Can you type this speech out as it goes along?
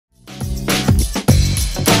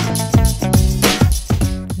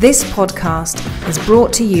This podcast is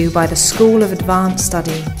brought to you by the School of Advanced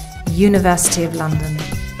Study, University of London.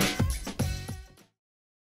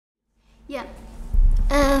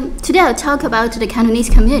 Today I'll talk about the Cantonese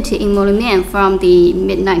community in Moulmein from the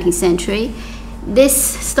mid-19th century. This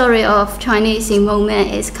story of Chinese in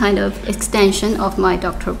Moulmein is kind of extension of my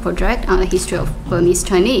doctoral project on the history of Burmese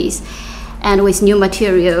Chinese, and with new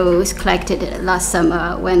materials collected last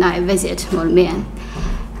summer when I visit Moulmein.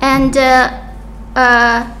 And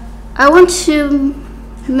I want to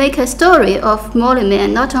make a story of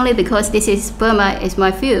Moulmein, not only because this is Burma is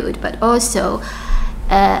my field, but also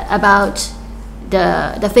about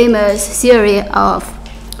the famous theory of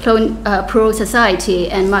pro-society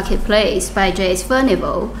and marketplace by J.S.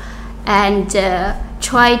 Furnival, and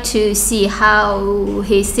try to see how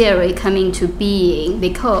his theory came into being,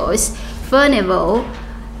 because Furnival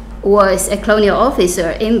was a colonial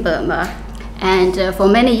officer in Burma, and for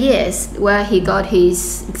many years where he got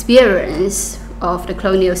his experience of the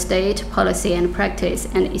colonial state policy and practice,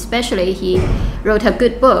 and especially he wrote a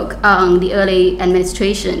good book on the early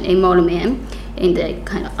administration in Moulmein in the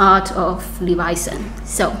kind of art of liaison.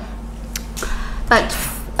 So, but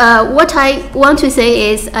what I want to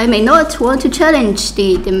say is I may not want to challenge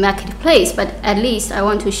the marketplace, but at least I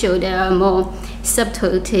want to show there are more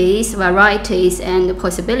subtleties, varieties, and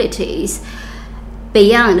possibilities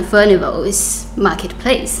beyond Furnival's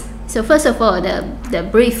marketplace. So first of all, the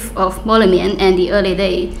brief of Moulmein and the early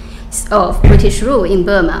days of British rule in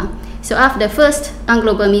Burma. So after the first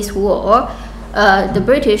Anglo-Burmese War, the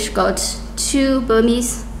British got two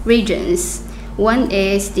Burmese regions. One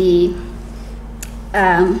is to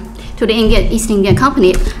the East Indian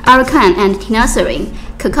Company, Arakan and Tenasserim.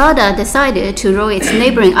 Kakada decided to rule its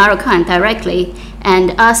neighboring Arakan directly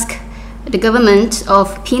and ask the government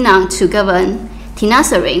of Penang to govern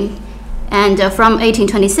Tenasserim. And from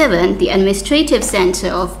 1827, the administrative center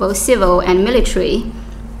of both civil and military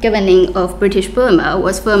governing of British Burma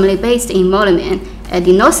was firmly based in Moulmein. At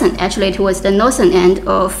the northern, actually it was the northern end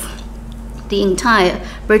of the entire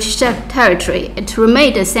British territory. It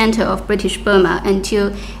remained the center of British Burma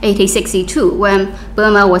until 1862, when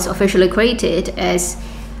Burma was officially created as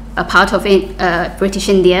a part of British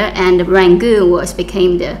India, and Rangoon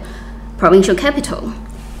became the provincial capital.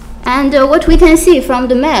 And what we can see from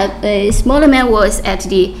the map is Moulmein was at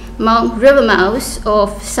the river mouth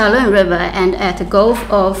of Salween River and at the Gulf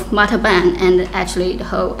of Mataban, and actually the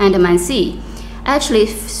whole Andaman Sea. Actually,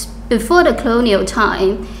 before the colonial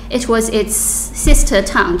time, it was its sister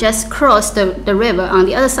town, just crossed the river on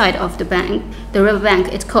the other side of the river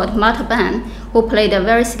bank. It's called Mataban, who played a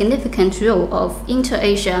very significant role of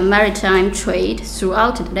inter-Asia maritime trade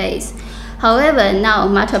throughout the days. However, now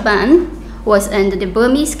Mataban was under the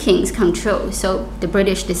Burmese king's control, so the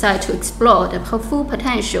British decided to explore the full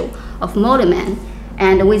potential of Moulmein,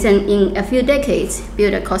 and in a few decades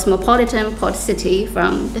built a cosmopolitan port city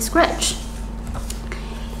from the scratch.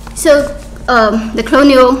 So the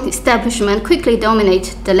colonial establishment quickly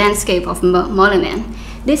dominated the landscape of Moulmein.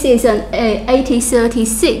 This is an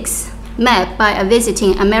 1836 map by a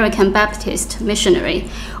visiting American Baptist missionary,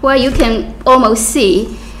 where you can almost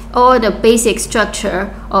see all the basic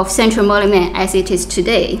structure of central Moulmein as it is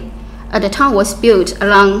today. The town was built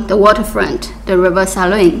along the waterfront, the river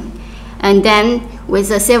Salween, and then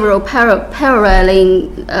with several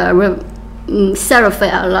paralleling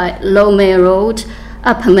thoroughfare like Low May Road,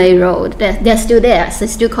 Upper May Road. They're still there, so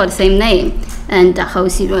still called the same name, and the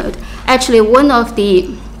Housey Road. Actually, one of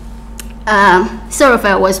the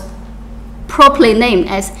thoroughfare was properly named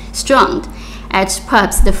as Strand, as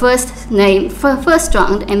perhaps the first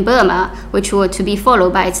strand in Burma, which were to be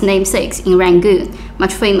followed by its namesakes in Rangoon,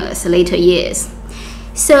 much famous later years.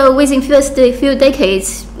 So within first few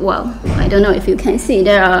decades, well, I don't know if you can see,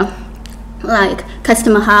 there are like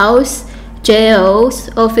customer house, jails,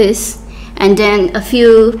 office, and then a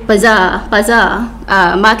few bazaar,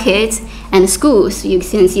 markets, and schools. You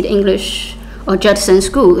can see the English or Judson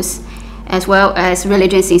schools, as well as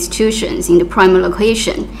religious institutions in the prime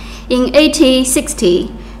location. In 1860,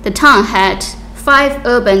 the town had 5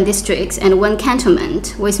 urban districts and 1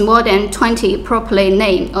 cantonment, with more than 20 properly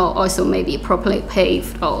named or also maybe properly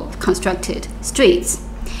paved or constructed streets.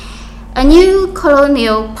 A new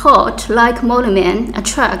colonial port like Moulmein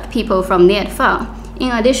attracted people from near and far,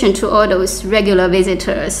 in addition to all those regular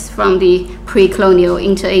visitors from the pre-colonial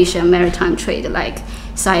inter-Asia maritime trade like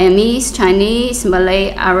Siamese, Chinese,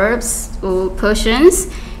 Malay, Arabs, or Persians.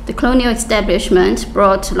 The colonial establishment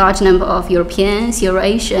brought a large number of Europeans,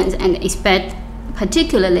 Eurasians, and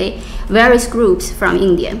particularly various groups from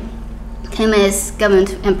India. Came as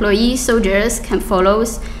government employees, soldiers, camp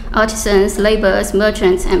followers, artisans, laborers,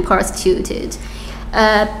 merchants, and prostitutes.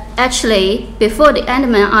 Actually, before the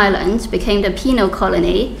Andaman Islands became the penal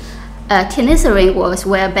colony, Tenasserim was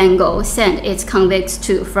where Bengal sent its convicts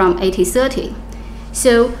to from 1830.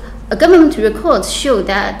 So government records show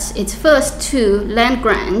that its first 2 land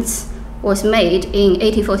grants was made in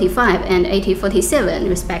 1845 and 1847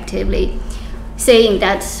 respectively, saying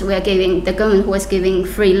that the government was giving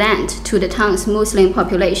free land to the town's Muslim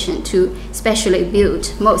population to specially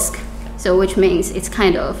build mosque. So which means it's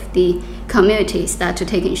kind of the community start to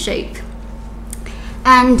taking shape.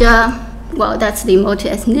 And well, that's the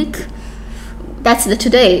multi-ethnic. That's the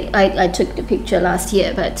today. I took the picture last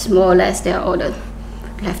year, but more or less they're all the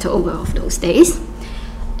leftover of those days.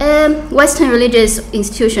 Western religious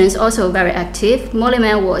institutions also very active.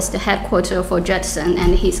 Moulmein was the headquarters for Judson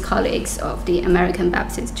and his colleagues of the American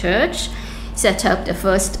Baptist Church, set up the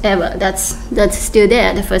first ever, that's still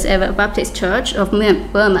there, the first ever Baptist Church of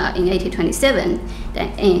Burma in 1827.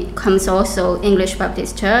 Then comes also English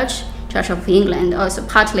Baptist Church, Church of England, also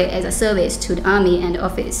partly as a service to the army and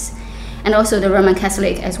office. And also the Roman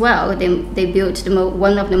Catholic as well. They built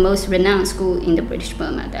one of the most renowned schools in the British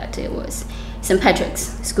Burma, that it was St.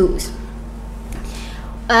 Patrick's schools.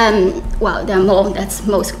 Well, there are more, that's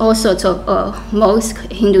all sorts of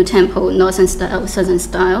mosque, Hindu temple, northern style, southern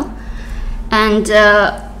style. And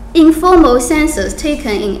informal census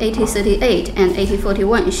taken in 1838 and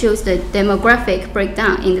 1841 shows the demographic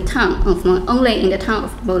breakdown in the town of only in the town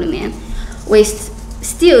of Moulmein, with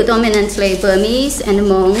still dominantly Burmese and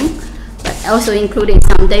Hmong, but also including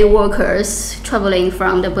some day workers traveling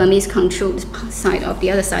from the Burmese-controlled side of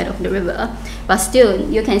the other side of the river. But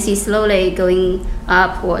still, you can see slowly going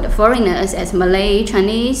upward foreigners as Malay,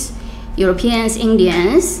 Chinese, Europeans,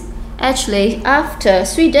 Indians. Actually, after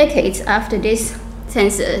 3 decades after this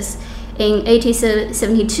census, in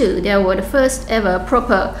 1872, there were the first ever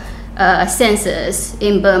proper census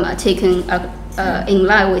in Burma taken in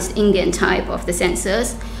line with Indian type of the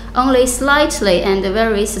census. Only slightly and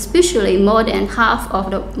very suspiciously more than half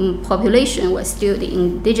of the population was still the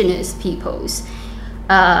indigenous peoples.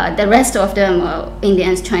 The rest of them are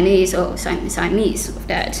Indians, Chinese, or Siamese of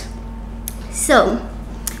that. So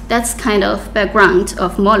that's kind of background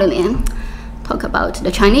of Moulmein. Talk about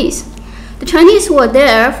the Chinese. The Chinese were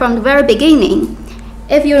there from the very beginning.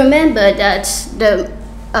 If you remember that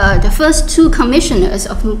the first 2 commissioners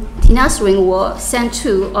of Tenasserim were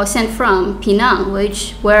sent from Penang,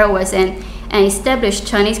 where was an established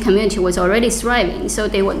Chinese community was already thriving, so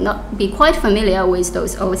they would not be quite familiar with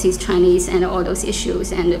those overseas Chinese and all those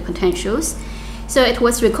issues and the potentials. So it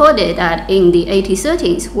was recorded that in the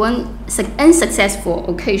 1830s, one unsuccessful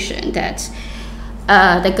occasion that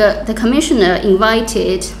the commissioner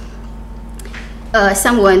invited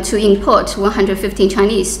someone to import 115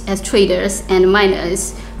 Chinese as traders and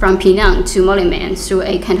miners from Penang to Moulmein through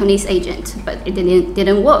a Cantonese agent, but it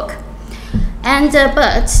didn't work. And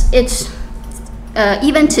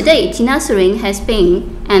even today, Tenasserim has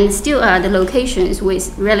been and still are the locations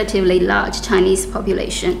with relatively large Chinese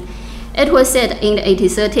population. It was said in the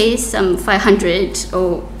 1830s, some 500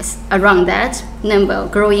 or around that number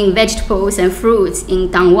growing vegetables and fruits in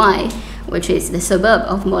Dangwai, which is the suburb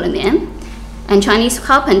of Moulmein. And Chinese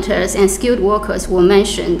carpenters and skilled workers were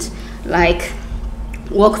mentioned, like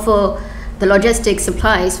work for the logistics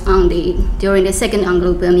supplies during the Second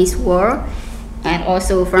Anglo-Burmese War, and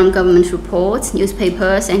also from government reports,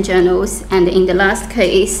 newspapers, and journals. And in the last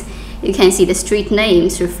case, you can see the street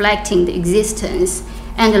names reflecting the existence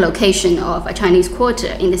and the location of a Chinese quarter.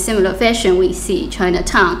 In the similar fashion, we see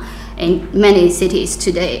Chinatown in many cities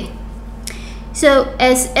today. So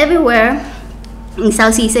as everywhere in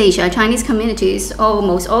Southeast Asia, Chinese communities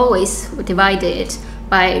almost always were divided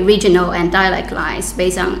by regional and dialect lines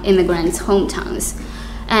based on immigrants' hometowns.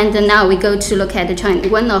 And now we go to look at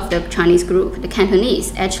one of the Chinese group, the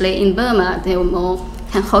Cantonese. Actually, in Burma, there were more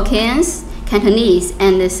Hokkiens, Cantonese,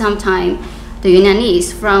 and sometimes the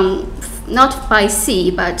Yunnanese from not by sea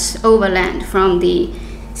but overland from the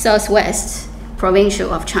southwest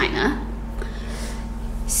provincial of China.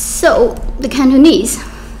 So the Cantonese,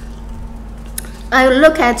 I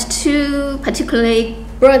look at 2 particularly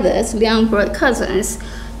brothers, Liang cousins,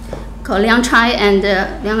 called Liang Chai and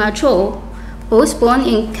Liang Achou, both born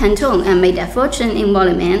in Canton and made their fortune in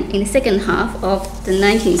Moulmein in the second half of the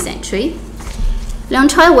 19th century. Liang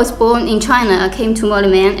Chai was born in China, came to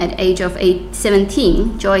Moulmein at the age of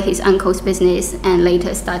 17, joined his uncle's business, and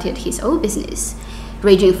later started his own business,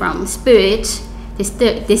 ranging from spirit,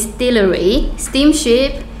 distillery,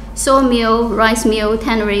 steamship, sawmill, rice mill,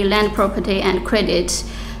 tannery, land property, and credit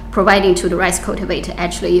providing to the rice cultivator.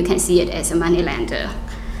 Actually, you can see it as a moneylender.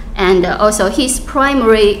 And also his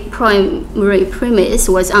primary premise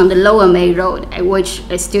was on the Lower May Road, which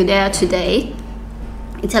is still there today.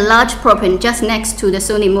 It's a large property just next to the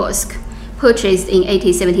Sunni Mosque, purchased in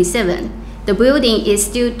 1877. The building is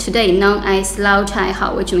still today known as Lao Chai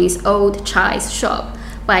Hao, which means old chai's shop,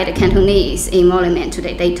 by the Cantonese in Moulmein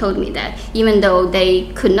today. They told me that even though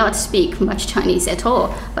they could not speak much Chinese at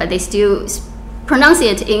all, but they still pronounce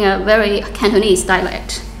it in a very Cantonese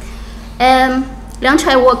dialect. Liang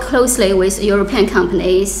Chai worked closely with European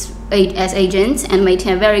companies as agents and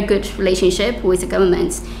maintained a very good relationship with the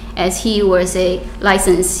government, as he was a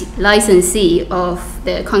licensee of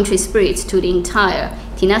the country spirits to the entire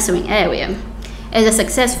Tenasserim area. As a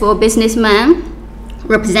successful businessman,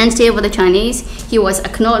 representative of the Chinese, he was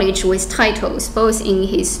acknowledged with titles both in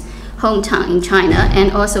his hometown in China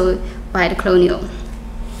and also by the colonial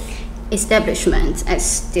establishment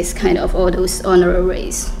as this kind of all those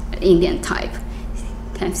honoraries, Indian type.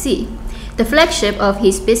 You can see. The flagship of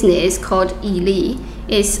his business, called Yili,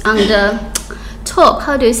 is on the top,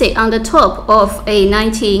 on the top of a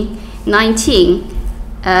 1919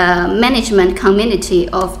 management community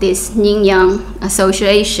of this Ningyan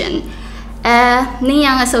Association.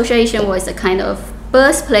 Ningyan Association was a kind of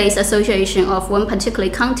birthplace association of one particular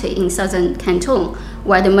county in southern Canton,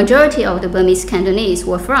 where the majority of the Burmese Cantonese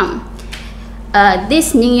were from.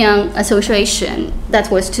 This Ningyan Association,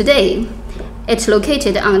 that was today, it's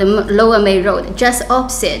located on the Lower May Road, just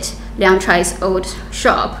opposite Liang Chai's old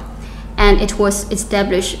shop, and it was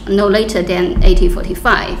established no later than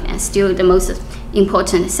 1845, and still the most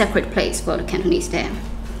important sacred place for the Cantonese there.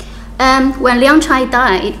 When Liang Chai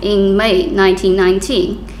died in May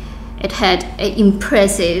 1919, it had an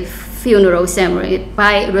impressive funeral ceremony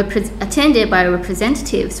attended by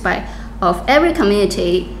representatives of every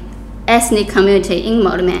community, ethnic community in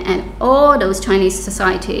Moulmein, and all those Chinese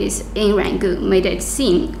societies in Rangoon made it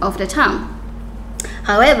scene of the town.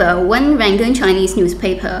 However, one Rangoon Chinese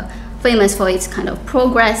newspaper, famous for its kind of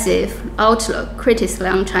progressive outlook, criticized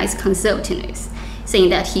Liang Chai's conservativeness, saying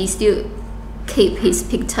that he still keep his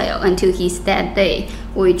pigtail until his death day,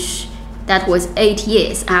 which that was 8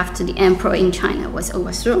 years after the emperor in China was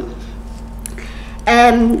overthrown.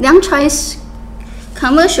 Liang Chai's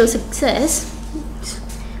commercial success,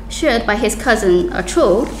 shared by his cousin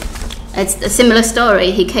Cho, it's a similar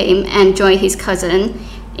story. He came and joined his cousin,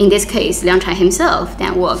 in this case Liang Chai himself,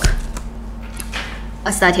 then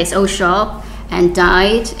started his own shop and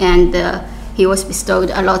died, and he was bestowed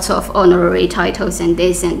a lot of honorary titles and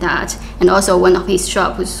this and that. And also one of his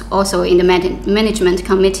shops was also in the management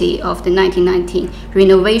committee of the 1919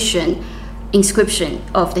 renovation inscription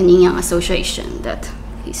of the Ningyan Association that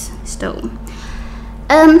he stole.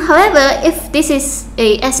 However, if this is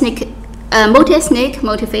a multi-ethnic,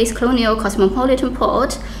 multi-faith, colonial, cosmopolitan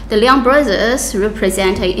port, the Liang brothers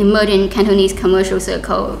represent an emerging Cantonese commercial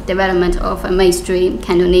circle development of a mainstream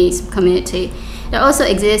Cantonese community. There also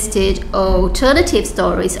existed alternative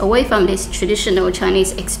stories away from this traditional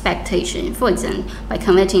Chinese expectation, for example, by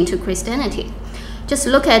converting to Christianity. Just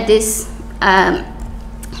look at this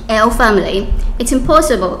L family. It's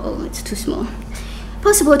impossible, it's too small.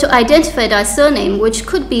 Possible to identify their surname, which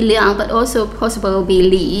could be Liang, but also possible to be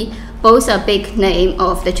Li. Both are big name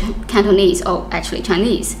of the Cantonese, or actually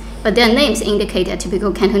Chinese, but their names indicate a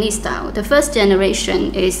typical Cantonese style. The first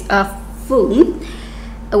generation is Fun,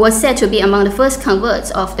 was said to be among the first converts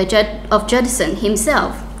of Judson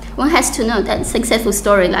himself. One has to know that successful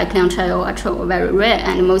story like Liang Chai or Cho were very rare,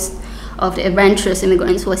 and most of the adventurous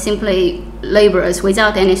immigrants were simply laborers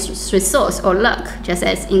without any resource or luck, just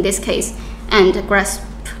as in this case, and grasp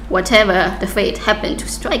whatever the fate happened to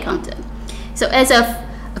strike on them. So as a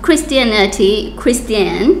Christian,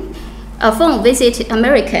 Fong visited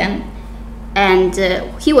America, and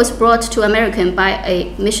he was brought to America by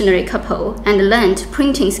a missionary couple and learned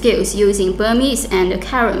printing skills using Burmese and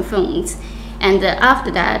Karen fonts. And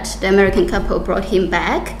after that, the American couple brought him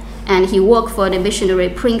back, and he worked for the missionary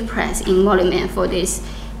print press in Moulmein for this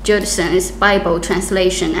Judson's Bible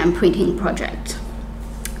translation and printing project.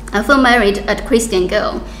 Fong married a Christian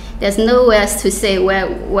girl. There's nowhere to say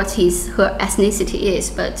what her ethnicity is,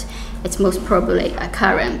 but it's most probably a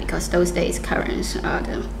Karen, because those days Karens are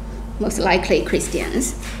the most likely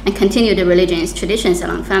Christians, and continue the religious traditions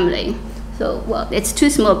along family. So, well, it's too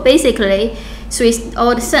small. Basically,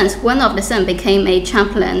 all the sons, one of the sons became a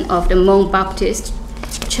chaplain of the Hmong Baptist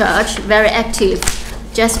Church, very active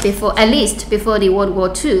at least before the World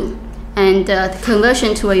War II. And the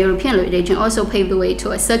conversion to a European religion also paved the way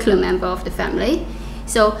to a circular member of the family.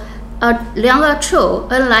 So Liang Cho,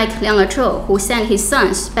 unlike Liang Cho, who sent his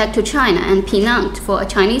sons back to China and Penang for a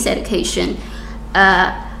Chinese education,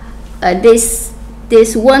 this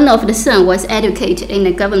This one of the son was educated in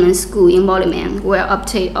a government school in Moulmein, where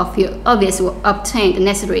obviously obtained the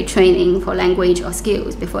necessary training for language or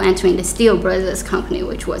skills before entering the Steele Brothers Company,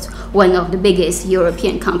 which was one of the biggest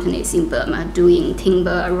European companies in Burma, doing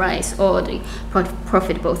timber, rice, all the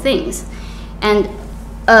profitable things. And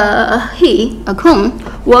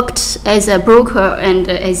Akon, worked as a broker and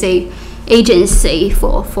as an agency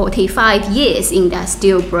for 45 years in that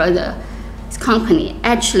Steele Brothers Company.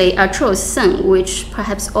 Actually, Atro's son, which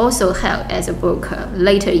perhaps also held as a broker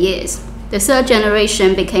later years. The third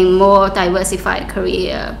generation became more diversified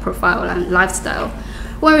career profile and lifestyle.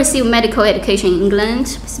 One received medical education in England,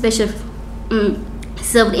 served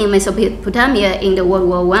in Mesopotamia in the World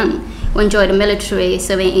War I. One joined the military,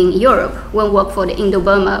 serving in Europe. One worked for the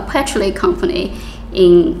Indo-Burma Petroleum Company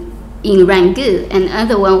in Rangoon, and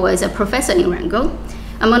another one was a professor in Rangoon.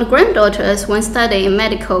 Among the granddaughters, one studied in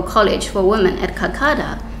medical college for women at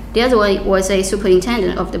Calcutta. The other one was a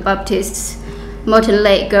superintendent of the Baptist Morton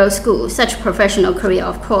Lake Girls' School. Such professional career,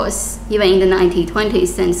 of course, even in the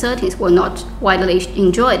 1920s and 30s, were not widely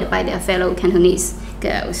enjoyed by their fellow Cantonese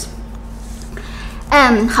girls.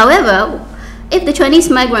 However, if the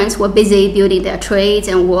Chinese migrants were busy building their trades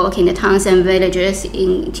and work in the towns and villages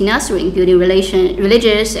in Tenasserim, building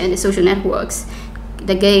religious and social networks,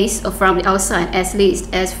 the gaze from the outside, at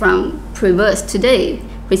least as from previous today,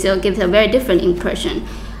 gives a very different impression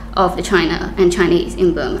of the China and Chinese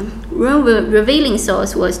in Burma. One revealing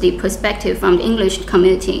source was the perspective from the English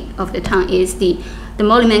community of the time is the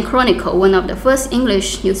Moulmein Chronicle, one of the first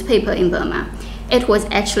English newspaper in Burma. It was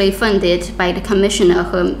actually funded by the commissioner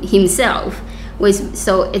himself.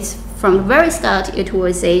 So it's from the very start, it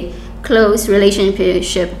was a close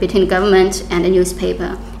relationship between government and the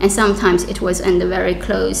newspaper, and sometimes it was under very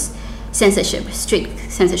close censorship, strict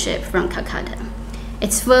censorship from Calcutta.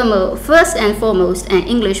 It's first and foremost an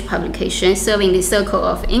English publication serving the circle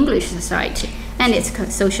of English society and its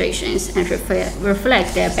associations, and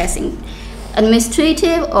reflect their best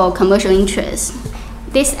administrative or commercial interests.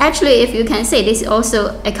 This actually, if you can say, this is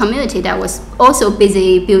also a community that was also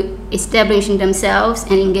busy establishing themselves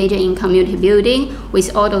and engaging in community building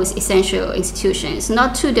with all those essential institutions,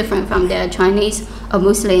 not too different from their Chinese or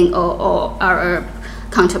Muslim or Arab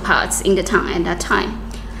counterparts in the town at that time.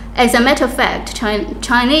 As a matter of fact,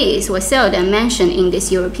 Chinese were seldom mentioned in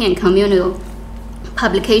these European communal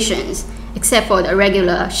publications, except for the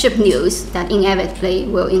regular ship news that inevitably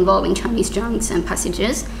will involve in Chinese junks and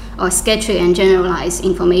passages, or sketchy and generalized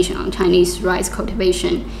information on Chinese rice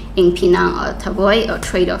cultivation in Penang or Tavoy, or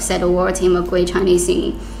trade of settlers, immigrant Chinese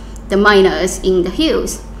in the miners in the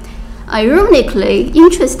hills. Ironically,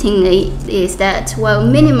 interestingly, is that while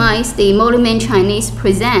minimize the Moulmein Chinese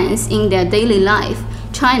presence in their daily life,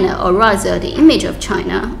 China, or rather the image of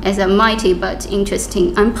China as a mighty but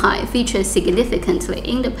interesting empire, features significantly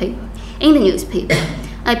in the newspaper.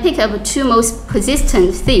 I pick up two most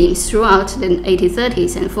persistent themes throughout the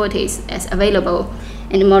 1830s and 40s as available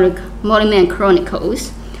in the Moulmein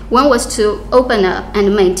Chronicles. One was to open up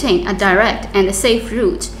and maintain a direct and safe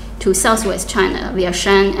route to southwest China via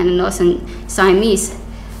Shan and northern Siamese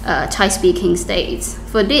Thai-speaking states.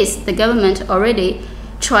 For this, the government already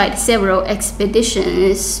tried several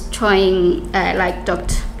expeditions, like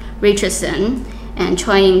Dr. Richardson, and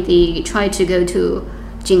tried to go to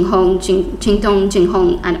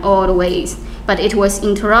Jingdong, and all the ways, but it was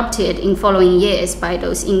interrupted in following years by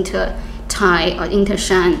those inter-Thai or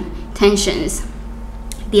inter-Shan tensions.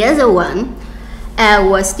 The other one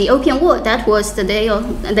was the Opium War. That was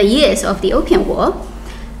the years of the Opium War.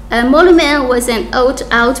 Moulmein was an old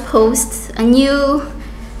outpost, a new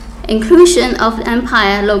inclusion of the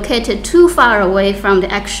empire located too far away from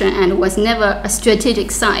the action and was never a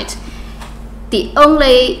strategic site. The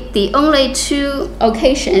only two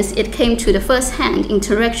occasions it came to the first-hand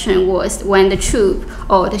interaction was when the troop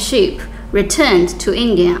or the ship returned to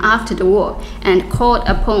India after the war and called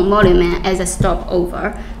upon Moulmein as a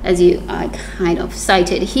stopover, as you kind of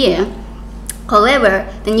cited here. However,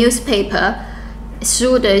 the newspaper,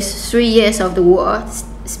 through those 3 years of the war,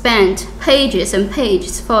 spent pages and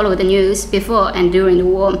pages following the news before and during the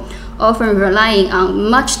war, often relying on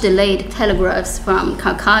much delayed telegraphs from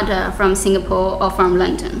Calcutta, from Singapore, or from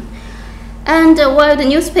London. And while the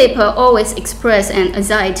newspaper always expressed an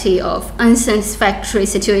anxiety of unsatisfactory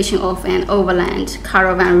situation of an overland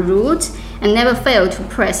caravan route and never failed to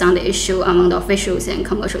press on the issue among the officials and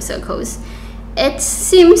commercial circles, it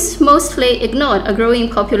seems mostly ignored a growing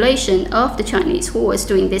population of the Chinese who was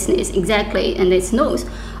doing business exactly in its nose,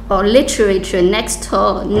 or literally next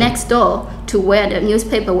door to where the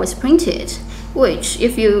newspaper was printed. which,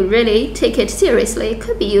 if you really take it seriously,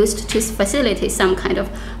 could be used to facilitate some kind of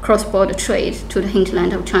cross-border trade to the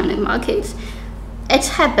hinterland of China market. It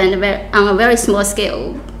happened on a very small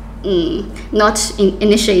scale, not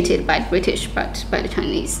initiated by the British, but by the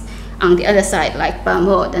Chinese on the other side, like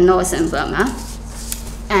Burma, the northern Burma.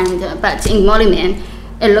 But in Moulmein,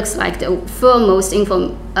 it looks like the foremost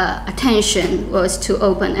attention was to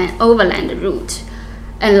open an overland route.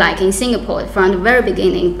 And like in Singapore, from the very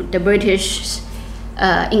beginning, the British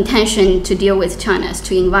intention to deal with China is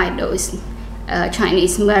to invite those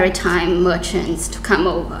Chinese maritime merchants to come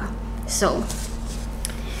over. So,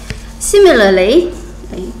 similarly,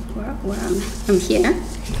 I'm here.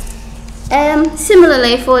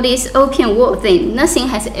 Similarly, for this Opium War thing, nothing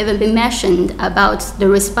has ever been mentioned about the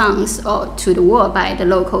response to the war by the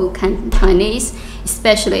local Cantonese,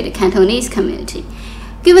 especially the Cantonese community.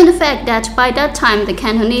 Given the fact that by that time the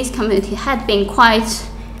Cantonese community had been quite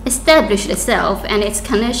established itself and its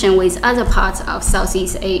connection with other parts of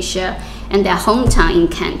Southeast Asia and their hometown in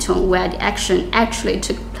Canton, where the action actually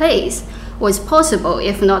took place, was possible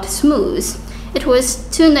if not smooth, it was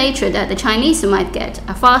to nature that the Chinese might get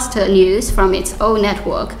a faster news from its own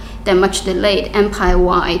network than much delayed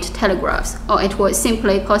empire-wide telegraphs, or it was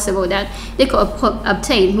simply possible that they could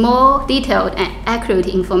obtain more detailed and accurate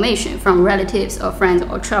information from relatives or friends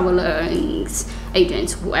or travelers,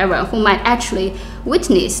 agents, whoever, who might actually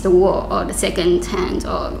witness the war or the second-hand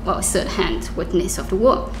or third-hand witness of the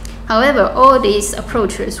war. However, all these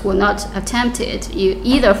approaches were not attempted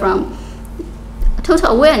either from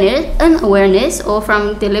total unawareness, or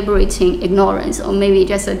from deliberating ignorance, or maybe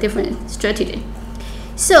just a different strategy.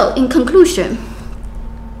 So, in conclusion,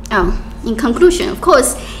 of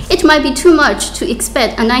course, it might be too much to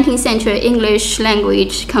expect a 19th century English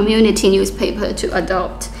language community newspaper to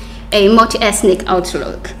adopt a multi-ethnic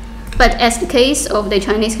outlook. But as the case of the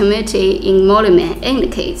Chinese community in Moulmein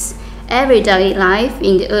indicates, everyday life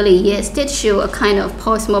in the early years did show a kind of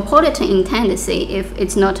cosmopolitan tendency if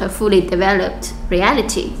it's not a fully developed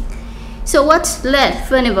reality. So what led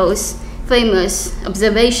Furnival's famous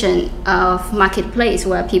observation of marketplace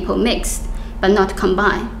where people mix but not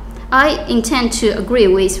combine? I intend to agree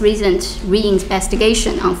with recent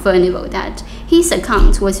reinvestigation on Furnival that his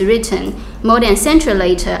account was written more than a century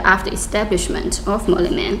later after establishment of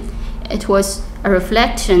Moulmein. It was a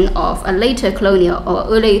reflection of a later colonial or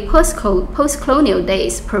early post-colonial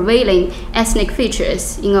days prevailing ethnic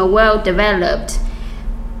features in a well-developed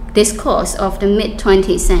discourse of the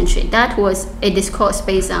mid-20th century. That was a discourse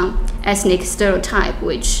based on ethnic stereotype,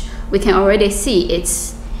 which we can already see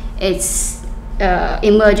its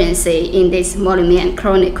emergence in these Moulmein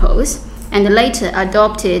chronicles, and later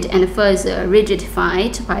adopted and further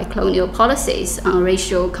rigidified by colonial policies on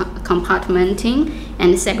racial compartmenting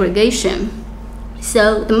and segregation.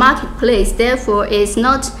 So the marketplace, therefore, is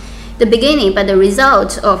not the beginning but the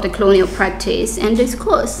result of the colonial practice and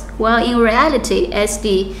discourse, while in reality, as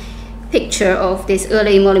the picture of this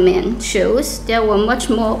early Moulmein shows, there were much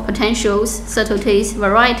more potentials, subtleties,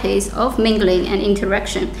 varieties of mingling and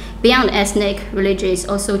interaction beyond ethnic, religious,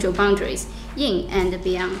 or social boundaries, in and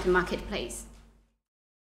beyond the marketplace.